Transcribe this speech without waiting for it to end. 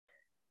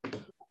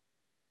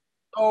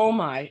Oh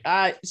my.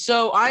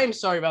 So I am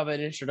sorry about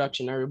that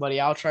introduction, everybody.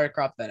 I'll try to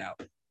crop that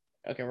out.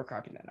 Okay, we're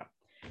cropping that out.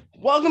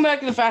 Welcome back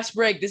to the Fast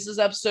Break. This is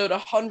episode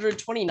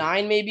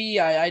 129, maybe.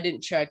 I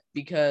didn't check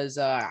because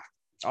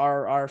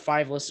our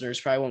 5 listeners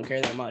probably won't care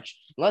that much.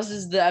 Unless this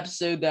is the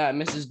episode that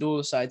Mrs. Duel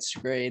decides to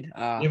grade.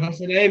 Give us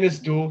a name, Miss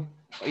Duel.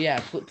 Yeah,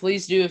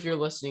 please do if you're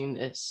listening to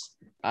this.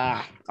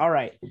 All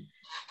right.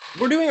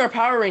 We're doing our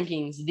power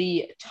rankings,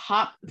 the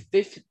top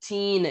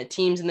 15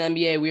 teams in the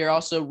NBA. We are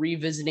also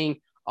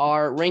revisiting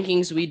our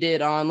rankings we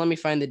did on, let me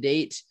find the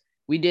date.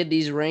 We did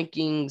these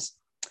rankings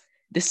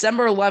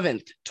December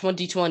 11th,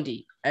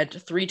 2020 at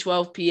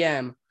 3:12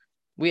 p.m.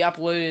 We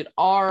uploaded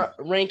our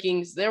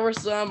rankings. There were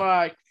some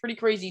pretty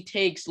crazy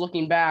takes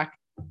looking back,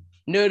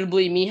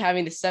 notably me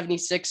having the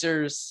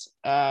 76ers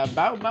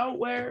about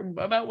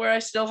where I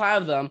still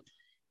have them,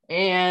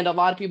 and a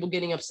lot of people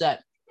getting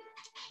upset.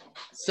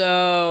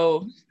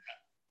 So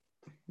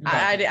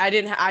I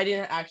didn't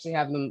actually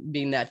have them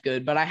being that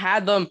good, but I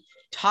had them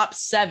top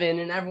 7,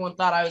 and everyone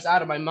thought I was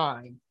out of my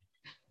mind.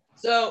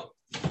 So,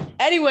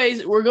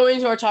 anyways, we're going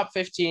to our top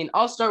 15.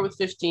 I'll start with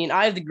 15.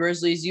 I have the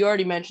Grizzlies. You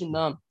already mentioned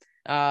them,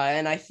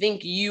 and I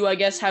think you, I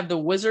guess, have the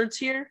Wizards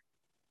here.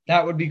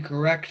 That would be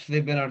correct.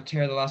 They've been on a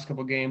tear the last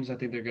couple games. I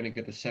think they're going to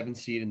get the 7th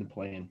seed in the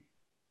play-in.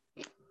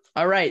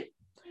 All right,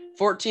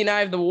 14.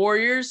 I have the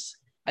Warriors.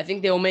 I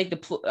think they will make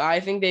I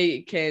think they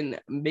can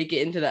make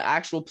it into the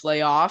actual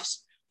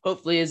playoffs.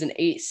 Hopefully, as an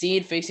 8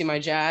 seed facing my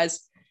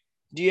Jazz.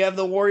 Do you have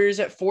the Warriors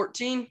at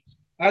 14?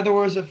 I have the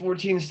Warriors at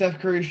 14. Steph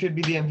Curry should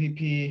be the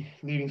MVP,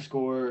 leading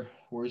scorer.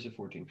 Warriors at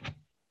 14.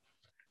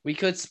 We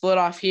could split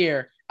off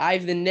here. I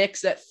have the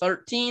Knicks at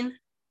 13.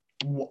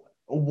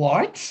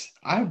 What?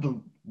 I have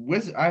the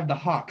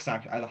Hawks.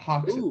 Actually, I have the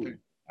Hawks Ooh. at 13.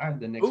 I have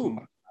the Knicks.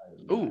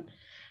 Ooh.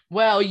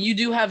 Well, you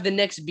do have the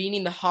Knicks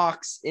beating the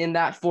Hawks in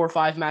that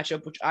 4-5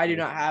 matchup, which I do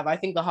not have. I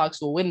think the Hawks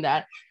will win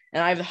that.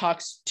 And I have the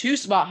Hawks 2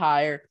 spot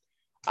higher.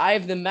 I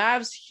have the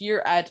Mavs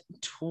here at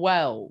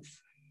 12.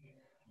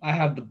 I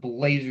have the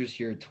Blazers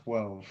here at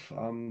 12.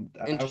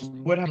 I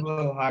would have a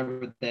little higher,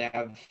 but they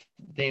have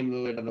Dame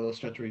Lillard had a little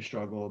stretch where he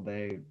struggled.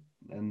 They're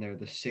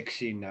the 6th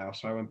seed now,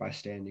 so I went by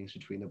standings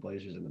between the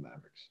Blazers and the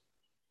Mavericks.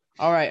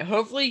 All right,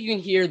 hopefully you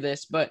can hear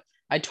this, but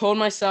I told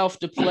myself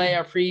to play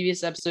our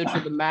previous episode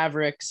for the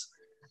Mavericks.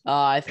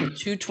 I think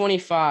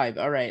 225.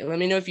 All right, let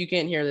me know if you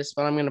can't hear this,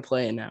 but I'm gonna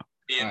play it now.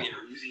 Right.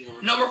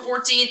 Number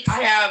 14,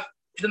 I have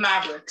the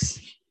Mavericks.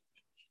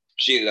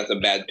 Gee, that's a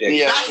bad pick.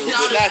 Yeah,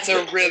 that's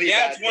a really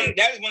bad pick.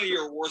 That is one of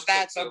your worst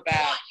That's picks a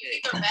bad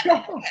pick.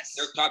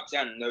 They're top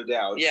 10, no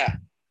doubt. Yeah.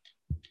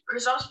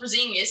 Kristaps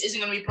Porzingis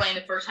isn't going to be playing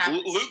the first half.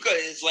 Luka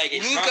is like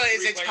a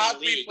top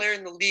 3 player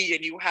in the league,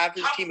 and you have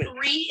his team at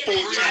 3 4.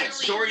 in the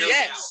entire league.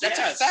 Yes, that's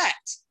a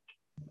fact.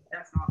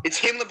 That's not It's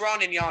him,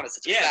 LeBron, and Giannis.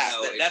 It's a fact.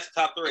 No, that's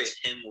top 3. It's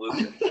him,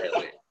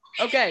 Luka.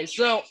 Okay,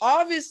 so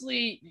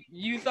obviously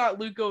you thought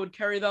Luka would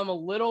carry them a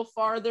little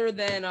farther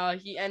than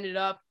he ended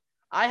up.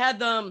 I had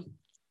them.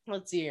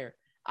 Let's see here.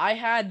 I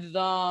had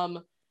them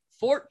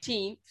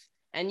 14th,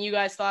 and you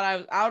guys thought I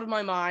was out of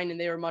my mind, and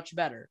they were much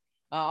better.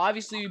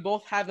 Obviously, we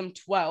both had them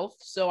 12th,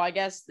 so I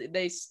guess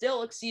they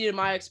still exceeded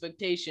my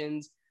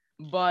expectations.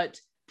 But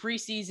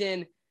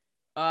preseason,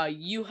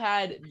 you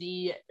had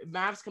the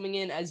Mavs coming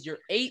in as your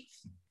 8th,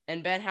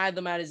 and Ben had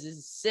them as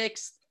his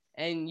 6th,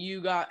 and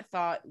you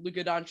thought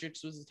Luka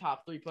Doncic was the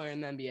top 3 player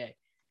in the NBA.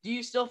 Do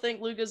you still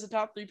think Luka's a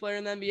top 3 player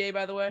in the NBA,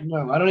 by the way?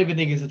 No, I don't even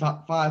think he's a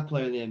top 5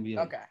 player in the NBA.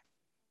 Okay.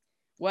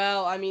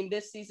 Well, I mean,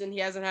 this season he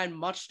hasn't had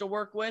much to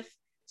work with,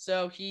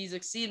 so he's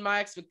exceeded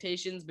my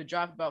expectations, but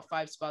dropped about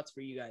 5 spots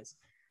for you guys.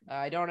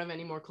 I don't have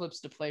any more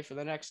clips to play for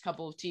the next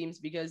couple of teams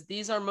because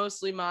these are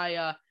mostly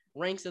my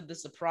ranks of the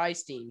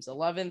surprise teams.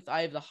 11th,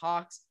 I have the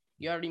Hawks.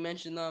 You already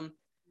mentioned them.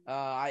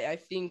 I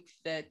think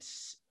that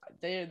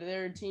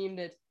they're a team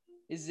that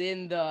is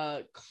in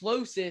the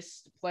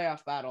closest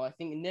playoff battle. I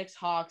think Knicks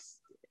Hawks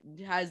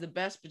has the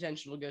best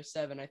potential to go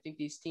 7. I think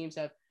these teams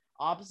have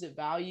opposite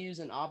values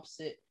and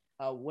opposite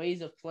ways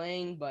of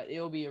playing, but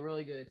it'll be a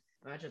really good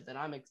matchup that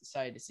I'm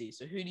excited to see.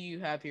 So who do you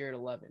have here at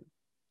 11?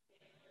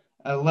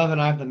 At 11,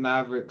 I have the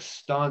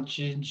Mavericks.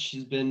 Doncic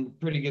has been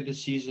pretty good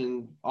this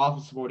season, off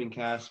the supporting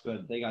cast,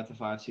 but they got the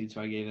 5 seed, so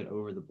I gave it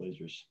over the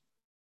Blazers.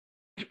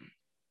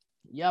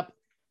 Yep.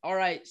 All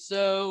right,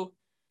 so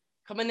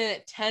coming in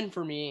at 10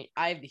 for me,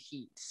 I have the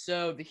Heat.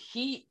 So the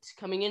Heat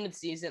coming into the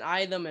season,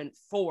 I had them in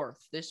 4th.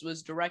 This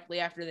was directly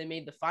after they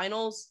made the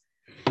finals.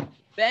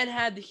 Ben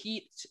had the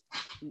Heat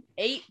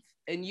 8th,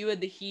 and you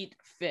had the Heat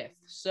 5th.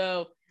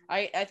 So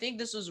I think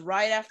this was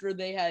right after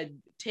they had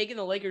taken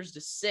the Lakers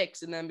to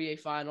 6 in the NBA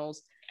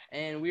Finals,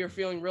 and we were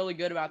feeling really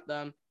good about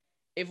them.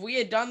 If we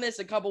had done this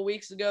a couple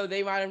weeks ago,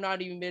 they might have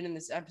not even been in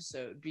this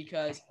episode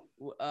because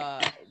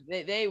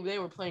they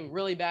were playing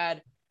really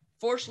bad.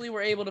 Fortunately,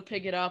 we're able to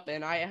pick it up,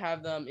 and I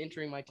have them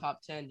entering my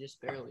top 10 just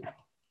barely.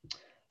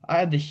 I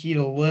had the Heat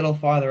a little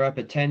farther up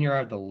at 10 here. I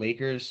have the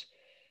Lakers.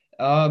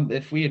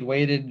 If we had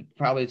waited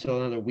probably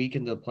until another week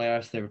into the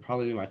playoffs, they would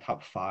probably be my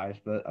top 5.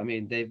 But, I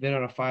mean, they've been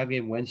on a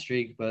 5-game win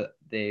streak, but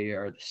they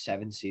are the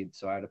 7 seed,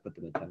 so I had to put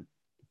them at 10.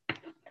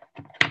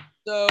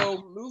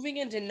 So moving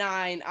into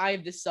 9, I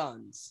have the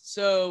Suns.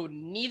 So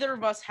neither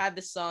of us had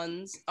the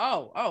Suns.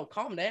 Oh,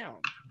 calm down.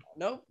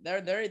 Nope,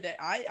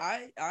 I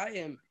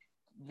am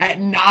At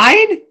 9?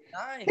 9.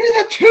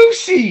 They're the 2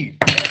 seed.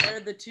 They're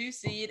the 2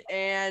 seed,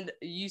 and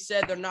you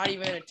said they're not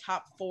even a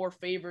top 4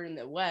 favorite in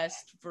the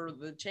West for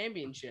the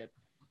championship.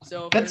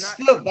 So if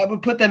that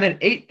would put them at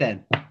 8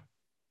 then.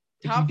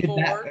 Top if you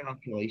did 4 that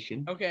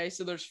calculation. Okay,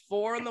 so there's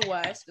 4 in the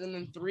West and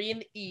then 3 in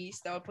the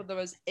East. That would put them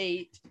as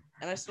 8,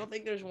 and I still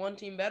think there's one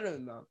team better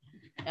than them.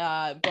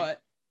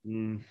 But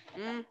and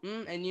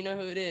you know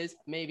who it is,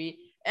 maybe.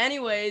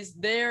 Anyways,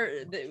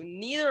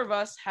 neither of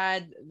us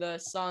had the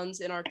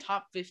Suns in our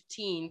top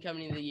 15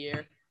 coming into the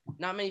year.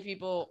 Not many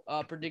people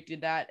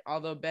predicted that,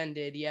 although Ben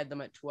did. He had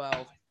them at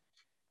 12.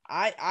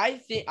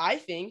 I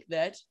think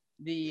that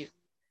the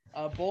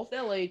both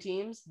LA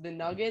teams, the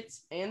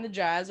Nuggets and the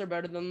Jazz, are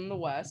better than the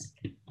West.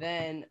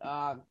 Then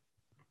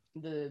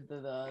the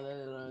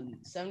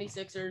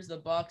 76ers,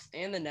 the Bucks,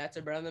 and the Nets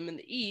are better than them in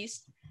the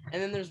East.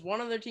 And then there's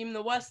one other team in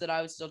the West that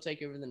I would still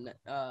take over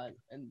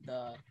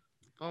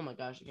oh my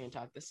gosh, I can't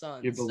talk. The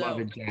Suns. Your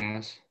beloved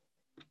Jazz.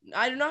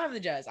 I do not have the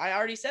Jazz. I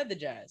already said the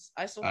Jazz.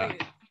 I still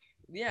think,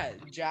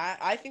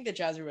 I think the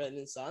Jazz are better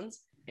than the Suns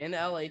and the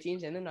LA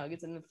teams and the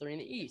Nuggets and the 3 in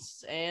the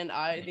East. And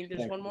I think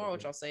there's one more,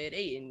 which I'll say at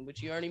 8, and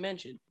which you already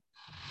mentioned.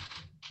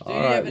 So you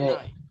have at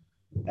 9.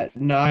 At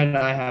 9,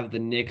 I have the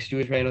Knicks.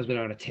 Julius Randle's been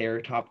on a tear,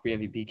 top 3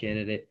 MVP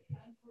candidate.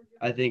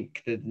 I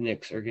think the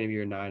Knicks are going to be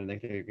your 9, and I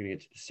think they're going to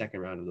get to the second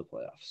round of the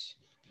playoffs.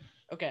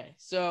 Okay,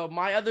 so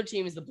my other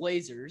team is the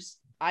Blazers.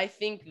 I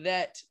think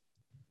that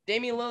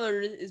Damian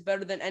Lillard is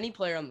better than any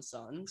player on the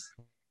Suns.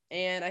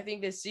 And I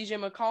think that CJ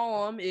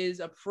McCollum is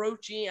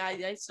approaching.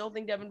 I still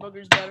think Devin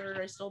Booker's better.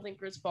 I still think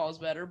Chris Paul's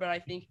better, but I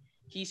think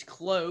he's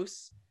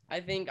close. I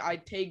think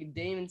I'd take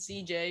Dame and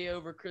CJ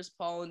over Chris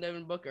Paul and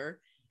Devin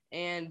Booker.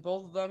 And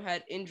both of them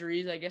had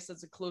injuries. I guess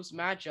that's a close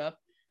matchup.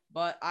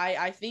 But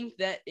I think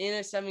that in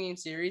a 7-game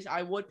series,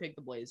 I would pick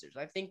the Blazers.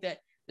 I think that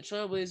the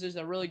Trailblazers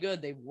are really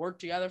good. They've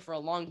worked together for a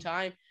long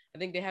time. I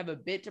think they have a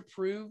bit to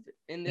prove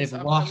in this.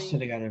 They've lost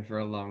together for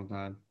a long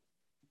time.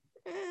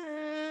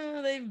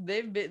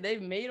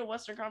 They've made a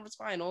Western Conference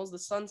Finals. The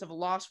Suns have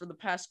lost for the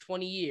past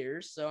 20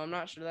 years, so I'm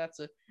not sure that's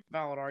a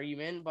valid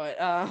argument. But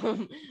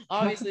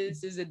obviously,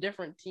 this is a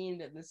different team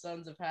that the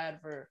Suns have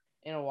had for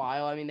in a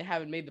while. I mean, they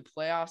haven't made the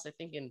playoffs, I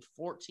think, in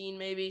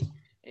 14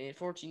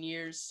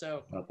 years.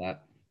 So about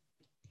that.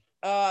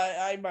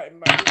 I might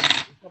be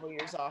a couple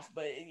years off,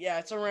 but yeah,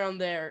 it's around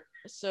there.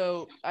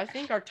 So I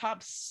think our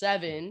top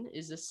 7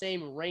 is the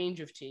same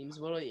range of teams.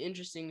 It'll be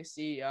interesting to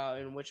see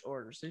in which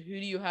order. So who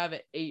do you have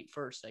at 8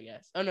 first, I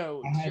guess? Oh,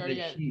 no. I had the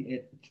Heat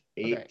at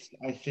 8. Okay.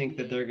 I think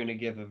that they're going to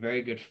give a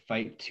very good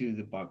fight to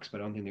the Bucks,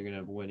 but I don't think they're going to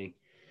have winning.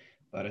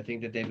 But I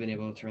think that they've been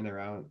able to turn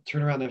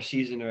around their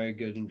season in a very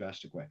good and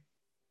drastic way.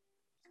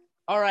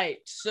 All right.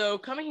 So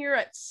coming here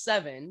at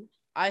 7,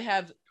 I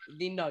have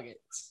the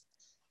Nuggets.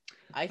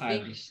 I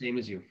think the same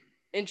as you.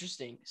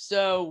 Interesting.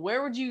 So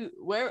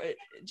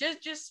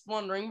just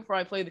wondering before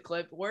I play the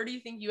clip, where do you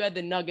think you had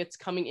the Nuggets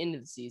coming into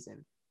the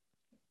season?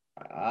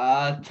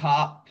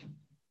 Top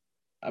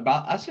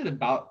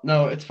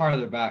no, it's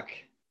farther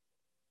back.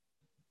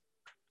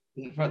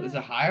 Is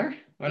it higher?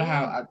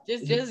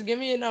 Just give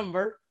me a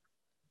number.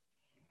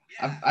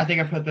 I think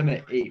I put them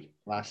at 8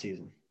 last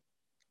season.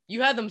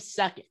 You had them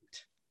second.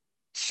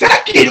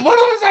 Second? What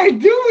was I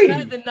doing? You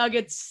had the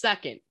Nuggets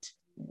second.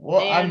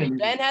 Well, and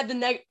Ben had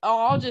the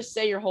I'll just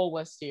say your whole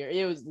list here.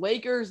 It was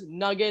Lakers,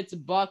 Nuggets,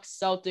 Bucks,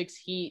 Celtics,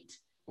 Heat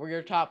were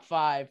your top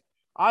 5.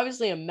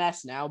 Obviously a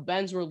mess now.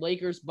 Ben's were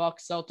Lakers,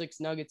 Bucks, Celtics,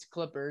 Nuggets,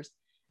 Clippers.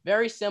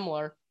 Very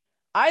similar.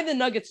 I had the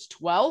Nuggets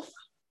 12th.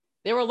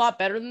 They were a lot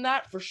better than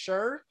that for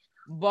sure.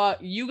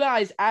 But you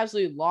guys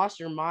absolutely lost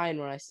your mind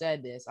when I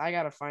said this. I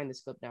got to find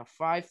this clip now.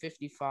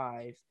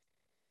 5:55.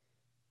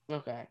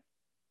 Okay.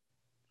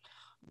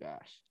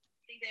 Gosh.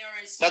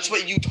 That's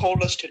what you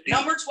told us to do.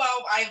 Number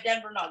 12, I have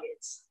Denver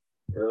Nuggets.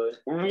 Really?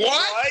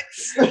 What?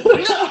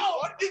 No!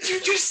 What did you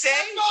just say?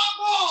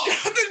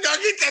 The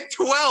Nuggets at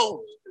 12.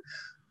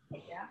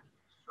 Yeah.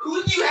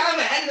 Who do you have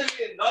ahead of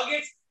the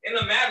Nuggets and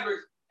the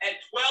Mavericks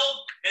at 12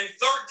 and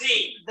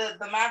 13?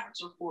 The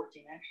Mavericks are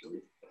 14,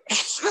 actually.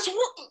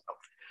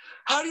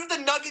 How do you have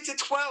the Nuggets at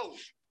 12?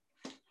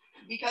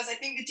 Because I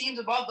think the teams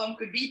above them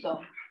could beat them.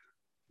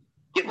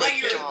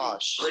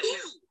 Gosh.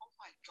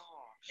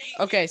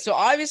 Okay, so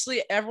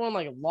obviously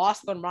everyone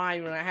lost their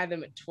mind when I had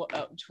them at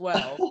 12.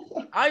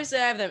 Obviously,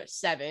 I have them at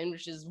 7,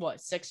 which is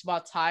 6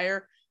 spots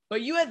higher.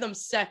 But you had them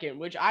second,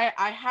 which I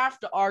have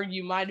to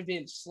argue might have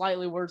been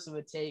slightly worse of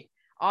a take.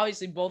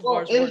 Obviously, both of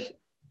ours were.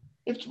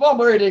 If Jamal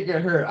Murray didn't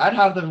get hurt, I'd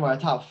have them in my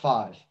top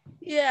 5.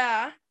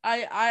 Yeah,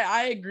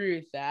 I agree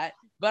with that.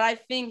 But I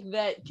think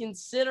that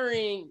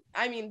considering,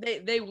 I mean,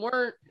 they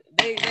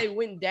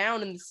went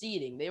down in the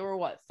seeding. They were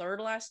 3rd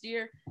last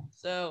year.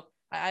 So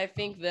I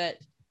think that.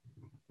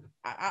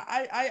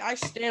 I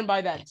stand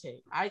by that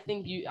take. I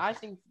think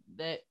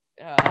that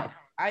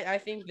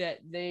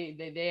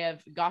they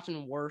have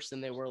gotten worse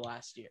than they were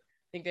last year.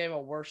 I think they have a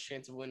worse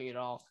chance of winning it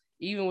all,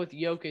 even with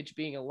Jokic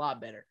being a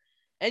lot better.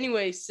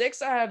 Anyway,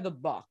 6, I have the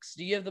Bucks.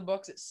 Do you have the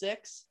Bucks at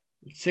 6?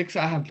 6,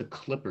 I have the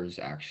Clippers,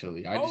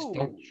 actually. I just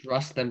don't Oh.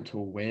 trust them to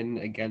win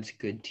against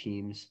good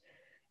teams.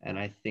 And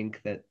I think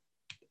that,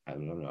 I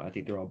don't know, I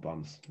think they're all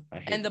bums. I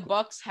hate And the Clippers.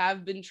 Bucks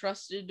have been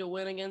trusted to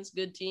win against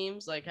good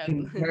teams. Like,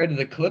 Compared to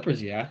the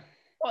Clippers, yeah.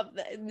 well,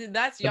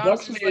 that's The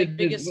Bucks Giannis's made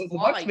biggest the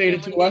flaw. Bucks He made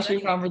can't it to win the against Western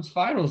anyone. Conference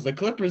Finals. The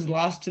Clippers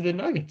lost to the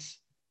Nuggets,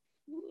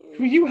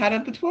 who you had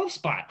at the 12th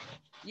spot.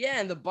 Yeah,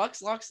 and the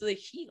Bucks lost to the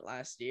Heat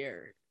last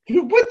year.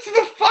 Who went to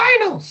the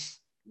finals?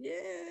 Yeah,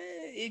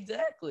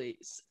 exactly.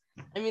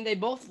 I mean, they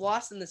both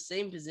lost in the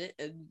same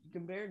position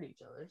compared to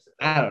each other. So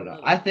I don't know.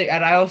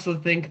 I also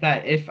think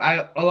that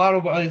a lot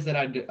of ways that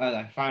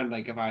I find,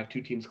 like, if I have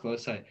two teams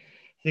close, I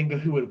think of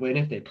who would win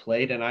if they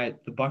played, and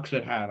the Bucks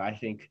would have, I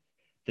think,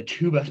 the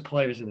two best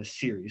players in the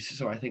series.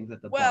 So I think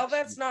that the Bucks.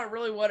 That's not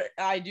really what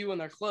I do when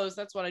they're close.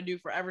 That's what I do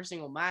for every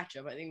single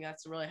matchup. I think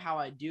that's really how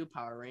I do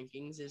power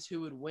rankings, is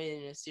who would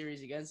win in a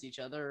series against each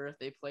other or if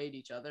they played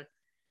each other.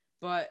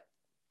 But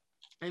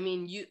I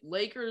mean,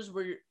 Lakers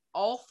were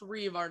all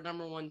 3 of our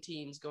number 1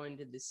 teams going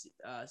into this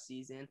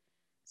season.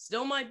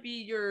 Still might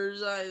be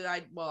yours.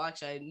 Well,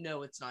 actually, I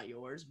know it's not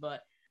yours,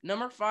 but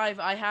number 5,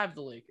 I have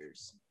the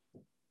Lakers.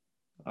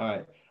 All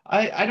right.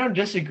 I don't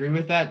disagree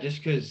with that just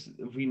because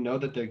we know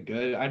that they're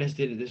good. I just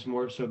did this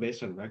more so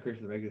based on record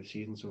for the regular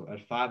season. So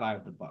at 5, I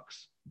have the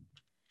Bucks.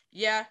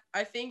 Yeah,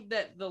 I think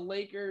that the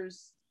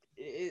Lakers,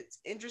 it's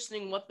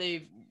interesting what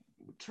they've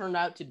turned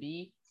out to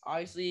be.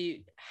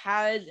 Obviously,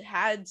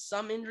 had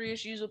some injury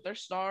issues with their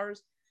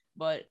stars,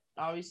 but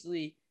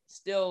obviously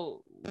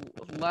still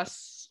a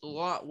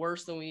lot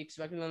worse than we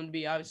expected them to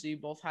be. Obviously,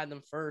 both had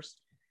them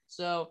first.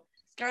 So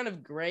it's kind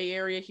of gray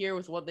area here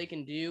with what they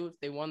can do. If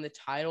they won the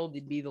title,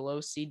 they'd be the low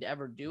seed to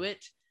ever do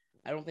it.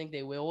 I don't think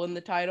they will win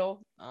the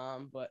title,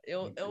 but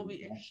it'll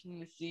be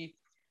interesting to see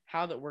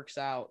how that works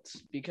out,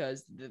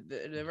 because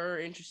the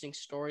very interesting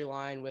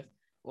storyline with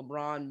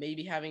LeBron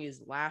maybe having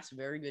his last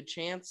very good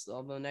chance,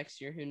 although next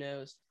year, who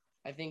knows.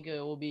 I think it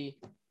will be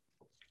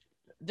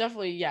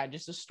definitely,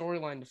 just a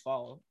storyline to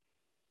follow.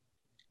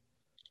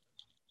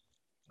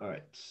 All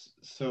right.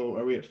 So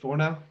are we at 4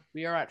 now?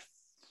 We are at,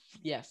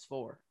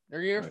 4. Or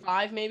you're Right.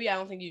 5, maybe? I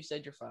don't think you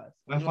said you're 5.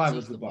 My 5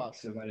 was the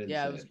Bucks, if I didn't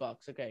say it was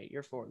Bucks. Okay,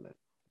 you're 4 then.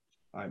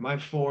 All right. My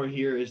 4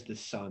 here is the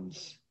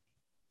Suns.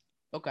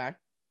 Okay.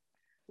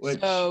 Which,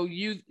 So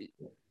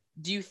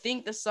do you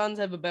think the Suns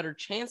have a better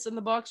chance than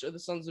the Bucks, or the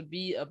Suns would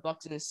be a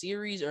Bucks in a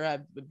series, or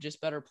have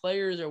just better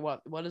players, or what?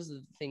 What is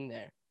the thing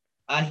there?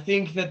 I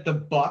think that the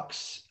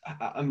Bucks.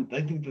 I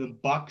think the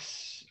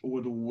Bucks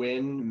would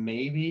win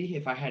maybe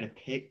if I had to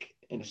pick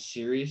in a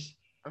series.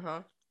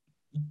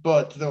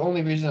 But the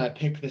only reason I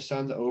picked the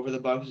Suns over the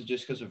Bucks is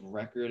just because of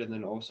record, and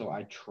then also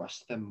I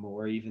trust them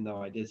more, even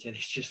though I did say they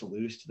just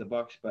lose to the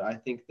Bucks. But I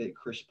think that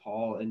Chris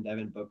Paul and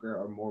Devin Booker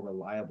are more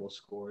reliable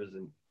scorers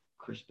than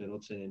Chris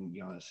Middleton and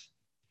Giannis.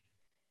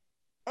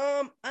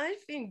 I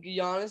think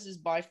Giannis is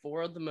by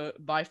far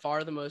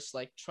the most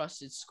like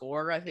trusted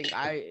scorer. I think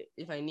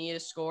if I need a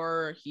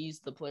scorer, he's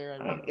the player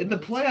I want. In the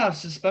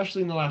playoffs,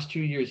 especially in the last 2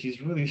 years,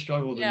 he's really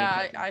struggled.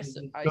 Yeah, I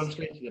go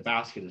straight to the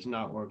basket does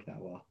not work that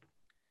well.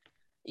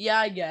 Yeah,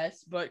 I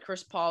guess, but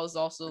Chris Paul is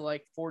also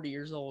like 40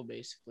 years old,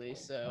 basically.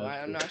 So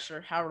I'm not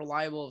sure how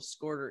reliable of a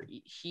scorer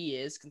he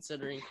is,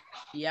 considering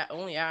he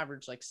only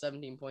averaged like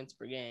 17 points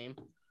per game.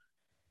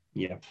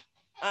 Yeah.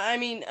 I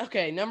mean,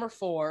 okay, number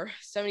 4,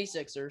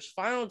 76ers,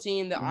 final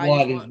team that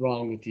What is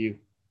wrong with you?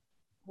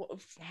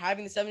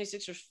 Having the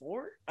 76ers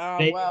 4?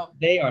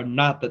 They are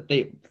not, but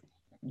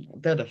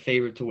they're the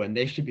favorite to win.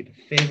 They should be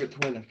the favorite to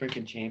win the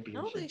freaking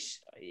championship.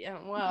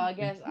 No, I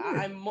guess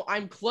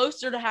I'm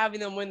closer to having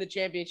them win the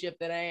championship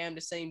than I am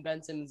to saying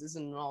Ben Simmons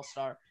isn't an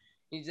all-star.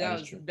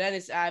 Ben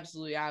is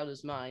absolutely out of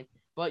his mind.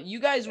 But you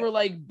guys were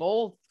like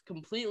both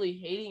completely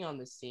hating on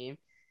this team,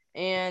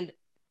 and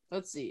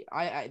let's see.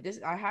 I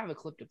have a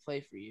clip to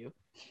play for you.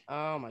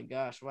 Oh my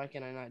gosh, why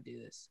can I not do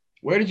this?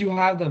 Where did you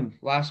have them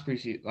last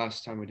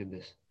time we did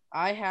this?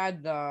 I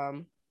had let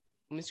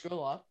me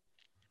scroll up.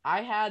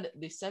 I had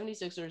the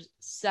 76ers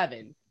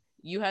 7.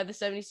 You had the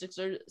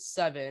 76ers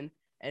 7,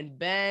 and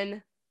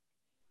Ben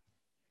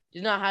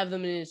did not have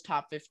them in his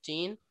top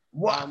 15.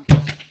 What?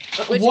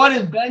 What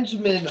is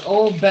Benjamin?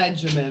 Oh,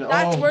 Benjamin.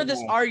 That's where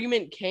this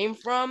argument came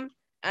from.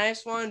 I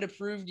just wanted to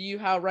prove to you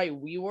how right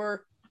we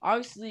were.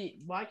 Obviously,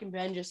 why can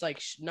Ben just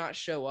like not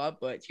show up?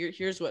 But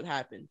here's what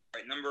happened.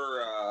 Right,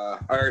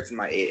 it's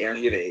my 8.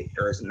 Aaron, you have 8,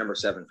 or is it number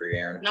 7 for you,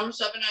 Aaron? Number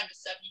 7, I have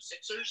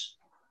the 76ers.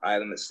 I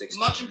have them at 16.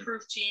 Much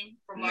improved team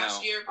from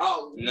last year.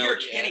 Oh, no, you're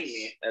kidding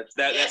me. That's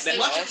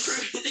much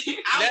improved team.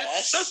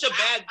 That's such a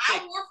bad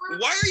thing.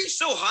 Why are you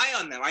so high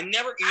on them? Al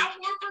Horford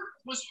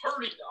was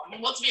hurting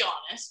them. Let's be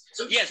honest.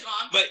 So yes,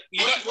 but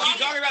you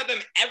talk about them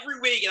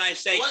every week, and I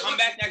say come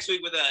back next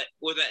week with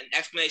an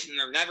explanation.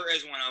 There never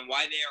is one on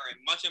why they are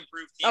a much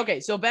improved team. Okay,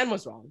 so Ben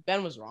was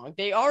wrong.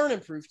 They are an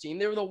improved team.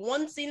 They were the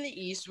 1 seed in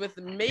the East with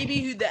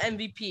maybe the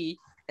MVP,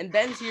 and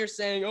Ben's here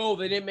saying, "Oh,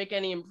 they didn't make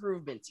any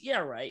improvements." Yeah,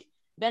 right.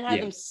 Ben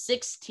had them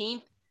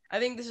 16th I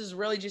think this is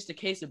really just a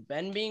case of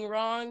Ben being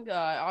wrong.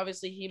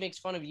 Obviously, he makes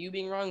fun of you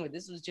being wrong, but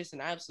this was just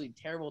an absolutely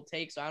terrible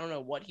take, so I don't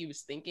know what he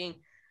was thinking.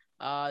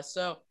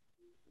 So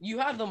you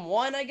have them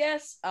one, I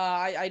guess.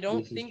 I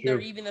don't think they're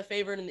even the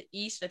favorite in the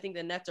East. I think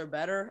the Nets are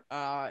better.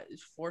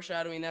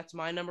 Foreshadowing, that's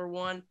my number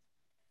one.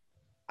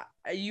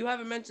 You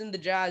haven't mentioned the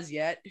Jazz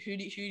yet. Who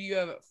do you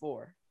have at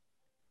 4?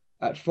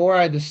 At 4,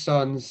 I had the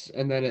Suns,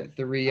 and then at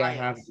 3, I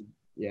have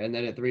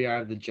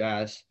the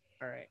Jazz.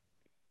 All right.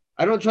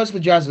 I don't trust the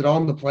Jazz at all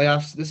in the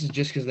playoffs. This is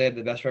just because they have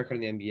the best record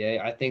in the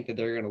NBA. I think that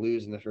they're going to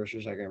lose in the first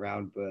or second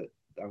round, but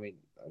I mean,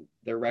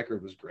 their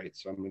record was great,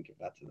 so I'm going to give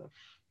that to them.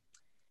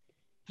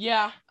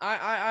 Yeah,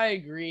 I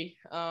agree.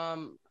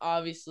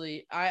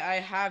 Obviously, I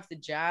have the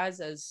Jazz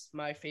as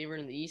my favorite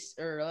in the East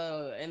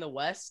or in the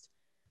West,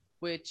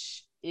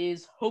 which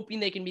is hoping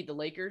they can beat the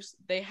Lakers.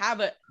 They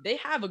have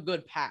a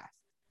good path.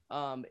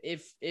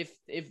 If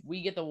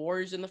we get the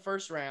Warriors in the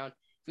first round,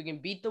 if we can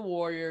beat the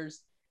Warriors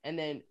and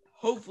then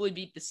hopefully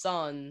beat the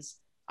Suns,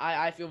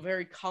 I feel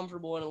very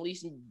comfortable in at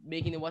least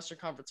making the Western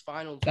Conference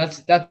Finals.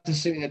 That's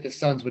assuming that the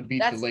Suns would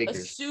beat the Lakers.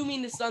 That's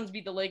assuming the Suns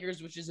beat the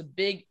Lakers, which is a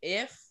big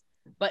if.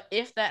 But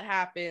if that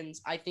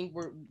happens, I think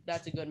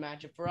that's a good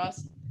matchup for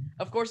us.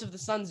 Of course, if the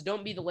Suns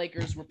don't beat the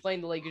Lakers, we're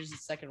playing the Lakers in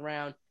the second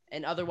round,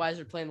 and otherwise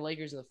we're playing the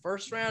Lakers in the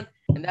first round,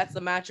 and that's the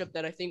matchup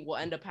that I think will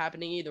end up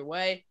happening either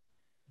way.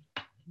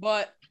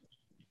 But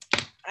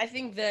I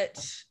think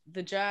that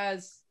the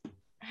Jazz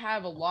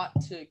have a lot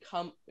to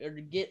come or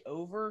to get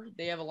over.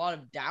 They have a lot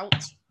of doubt.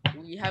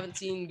 We haven't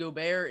seen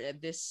Gobert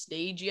at this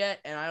stage yet,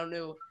 and I don't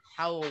know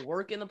how it will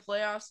work in the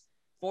playoffs.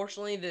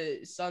 Fortunately,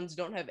 the Suns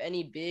don't have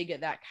any big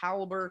at that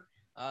caliber,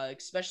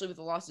 especially with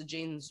the loss of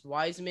James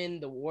Wiseman.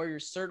 The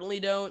Warriors certainly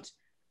don't,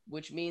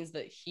 which means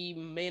that he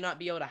may not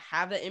be able to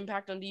have that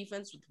impact on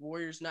defense with the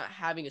Warriors not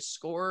having a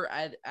scorer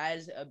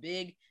as a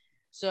big.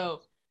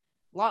 So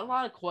a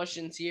lot of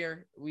questions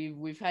here.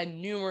 We've had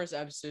numerous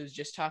episodes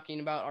just talking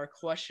about our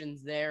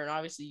questions there, and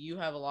obviously you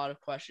have a lot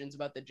of questions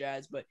about the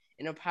Jazz, but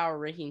in a power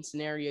ranking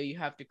scenario, you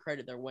have to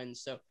credit their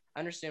wins. So I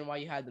understand why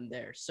you had them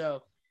there.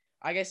 So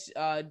I guess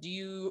do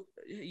you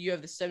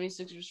have the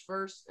 76ers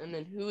first, and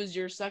then who is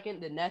your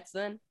second? The Nets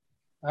then?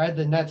 I had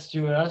the Nets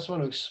too, and I just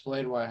want to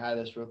explain why I had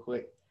this real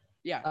quick.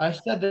 Yeah. I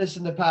said this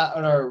in on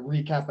our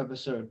recap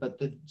episode, but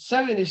the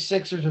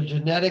 76ers are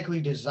genetically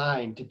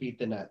designed to beat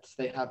the Nets.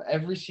 They have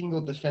every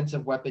single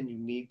defensive weapon you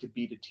need to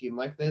beat a team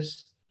like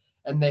this,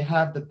 and they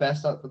have the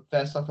best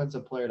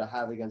offensive player to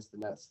have against the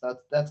Nets.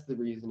 That's the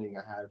reasoning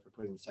I had for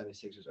putting the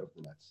 76ers over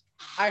the Nets.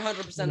 I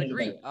 100%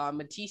 agree.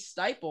 Matisse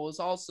Thybulle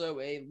is also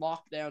a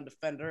lockdown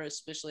defender,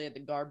 especially at the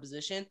guard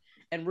position,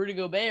 and Rudy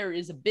Gobert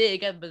is a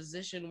big at the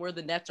position where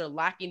the Nets are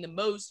lacking the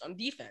most on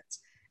defense.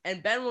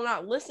 And Ben will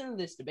not listen to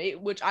this debate,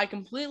 which I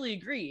completely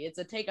agree. It's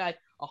a take I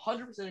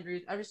 100% agree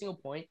with every single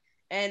point.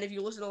 And if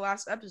you listen to the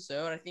last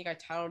episode, I think I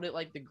titled it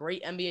like the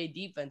great NBA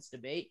defense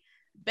debate.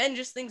 Ben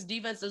just thinks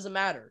defense doesn't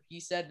matter. He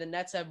said the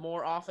Nets have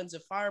more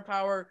offensive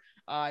firepower.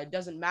 It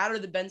doesn't matter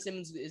that Ben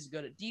Simmons is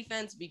good at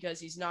defense because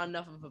he's not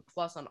enough of a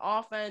plus on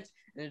offense,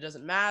 and it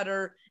doesn't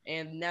matter.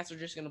 And the Nets are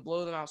just going to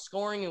blow them out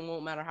scoring, and it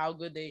won't matter how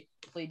good they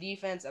play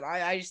defense. And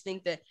I just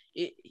think that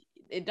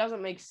it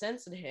doesn't make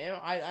sense to him.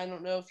 I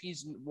don't know if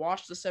he's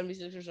watched the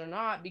 76ers or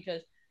not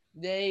because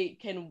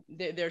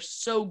they're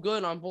so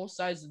good on both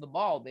sides of the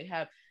ball. They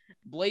have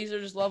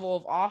Blazers level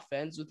of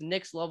offense with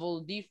Knicks level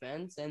of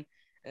defense, and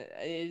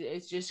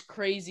it's just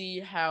crazy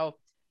how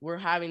we're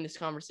having this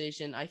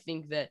conversation. I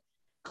think that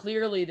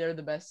clearly they're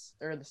the best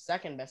or the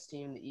second best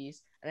team in the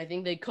East, and I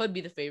think they could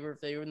be the favorite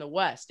if they were in the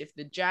West. If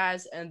the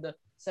Jazz and the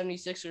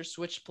 76ers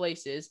switched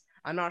places,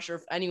 I'm not sure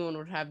if anyone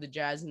would have the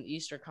Jazz in the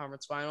Eastern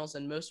Conference Finals,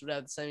 and most would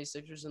have the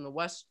 76ers in the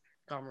West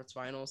Conference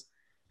Finals.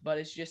 But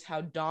it's just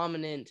how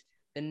dominant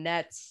the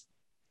Nets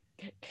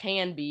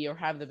can be or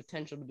have the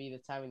potential to be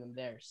that's having them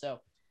there. So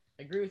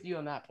I agree with you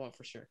on that point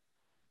for sure.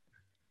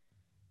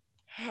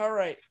 All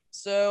right.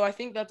 So I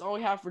think that's all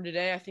we have for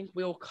today. I think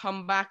we'll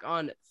come back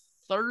on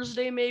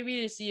Thursday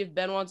maybe to see if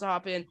Ben wants to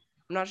hop in.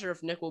 I'm not sure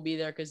if Nick will be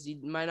there because he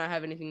might not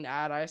have anything to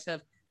add. I just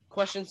have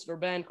questions for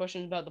Ben,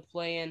 questions about the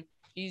play-in.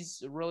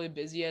 He's really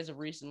busy as of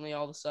recently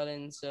all of a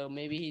sudden, so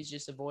maybe he's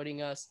just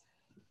avoiding us.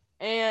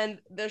 And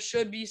there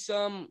should be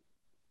some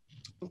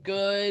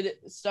good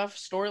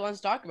storylines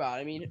to talk about.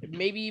 I mean,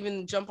 maybe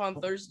even jump on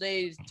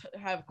Thursday,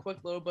 have a quick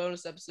little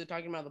bonus episode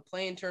talking about the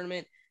play-in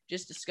tournament,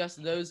 just discuss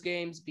those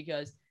games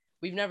because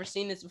we've never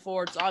seen this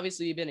before. It's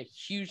obviously been a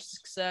huge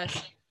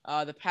success.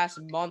 The past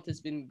month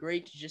has been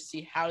great to just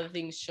see how the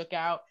things shook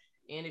out.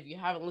 And if you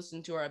haven't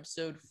listened to our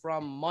episode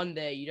from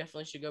Monday, you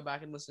definitely should go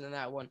back and listen to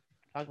that one.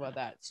 Talk about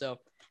that. So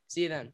see you then.